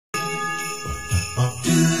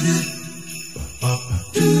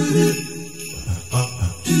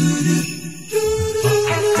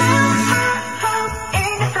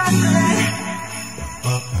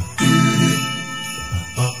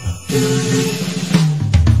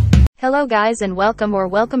Hello guys and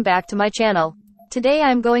welcome back to my channel. Today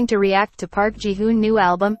I'm going to react to Park Jihoon new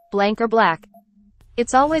album, Blank or Black.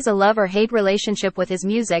 It's always a love or hate relationship with his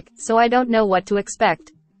music, so I don't know what to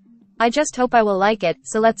expect. I just hope I will like it,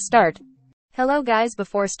 so let's start. Hello guys,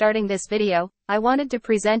 before starting this video, I wanted to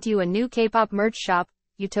present you a new K-pop merch shop,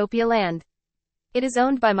 Utopia Land. It is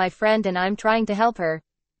owned by my friend and I'm trying to help her.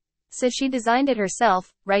 So she designed it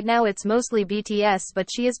herself. Right now it's mostly BTS, but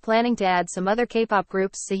she is planning to add some other K-pop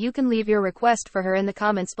groups, so you can leave your request for her in the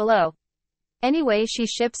comments below. Anyway, she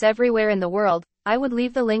ships everywhere in the world. I would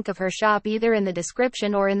leave the link of her shop either in the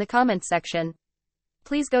description or in the comments section.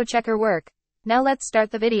 Please go check her work. Now let's start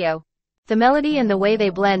the video. The melody and the way they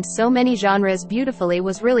blend so many genres beautifully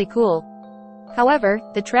was really cool. However,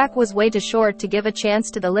 the track was way too short to give a chance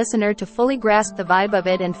to the listener to fully grasp the vibe of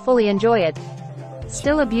it and fully enjoy it.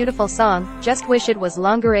 Still a beautiful song, just wish it was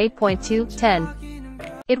longer.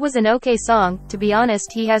 8.2/10. It was an okay song. To be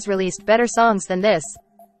honest, he has released better songs than this.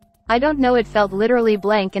 I don't know, it felt literally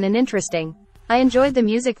blank and interesting. I enjoyed the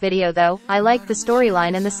music video though. I liked the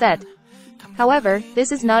storyline and the set. However,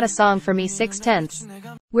 this is not a song for me.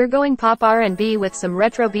 6/10. We're going pop R&B with some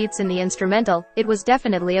retro beats in the instrumental. It was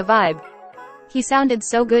definitely a vibe. He sounded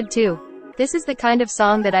so good too. This is the kind of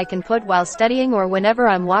song that I can put while studying or whenever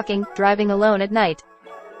I'm driving alone at night.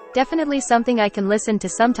 Definitely something I can listen to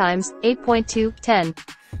sometimes. 8.2/10.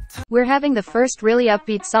 We're having the first really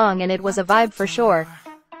upbeat song and it was a vibe for sure.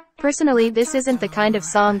 Personally, this isn't the kind of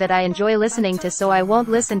song that I enjoy listening to, so I won't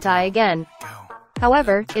listen to it again.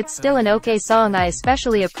 However, it's still an okay song. I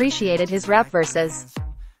especially appreciated his rap verses.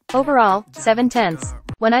 Overall, 7/10.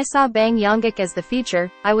 When I saw Bang Yongguk as the feature,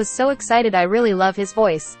 I was so excited. I really love his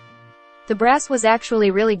voice. The brass was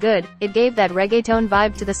actually really good. It gave that reggaeton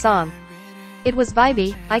vibe to the song. It was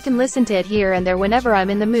vibey. I can listen to it here and there whenever I'm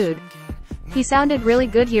in the mood. He sounded really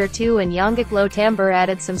good here too, and Yongguk low timbre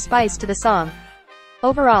added some spice to the song.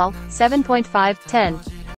 Overall, 7.5/10.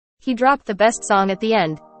 He dropped the best song at the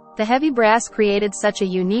end. The heavy brass created such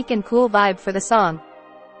a unique and cool vibe for the song.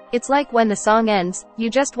 It's like when the song ends, you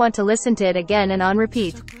just want to listen to it again and on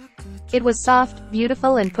repeat. It was soft,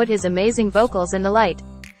 beautiful, and put his amazing vocals in the light.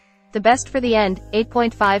 The best for the end.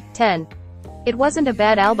 8.5/10. It wasn't a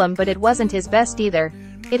bad album, but it wasn't his best either.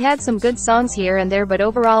 It had some good songs here and there, but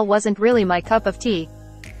overall wasn't really my cup of tea.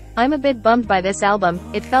 I'm a bit bummed by this album.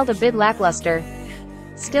 It felt a bit lackluster.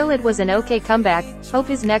 Still, it was an okay comeback. Hope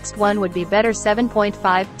his next one would be better.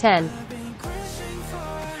 7.5/10.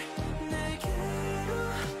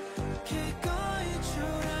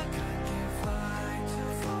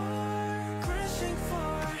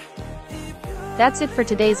 That's it for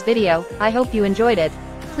today's video. I hope you enjoyed it.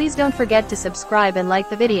 Please don't forget to subscribe and like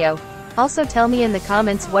the video. Also tell me in the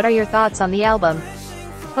comments what are your thoughts on the album.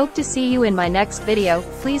 Hope to see you in my next video.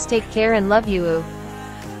 Please take care and love you.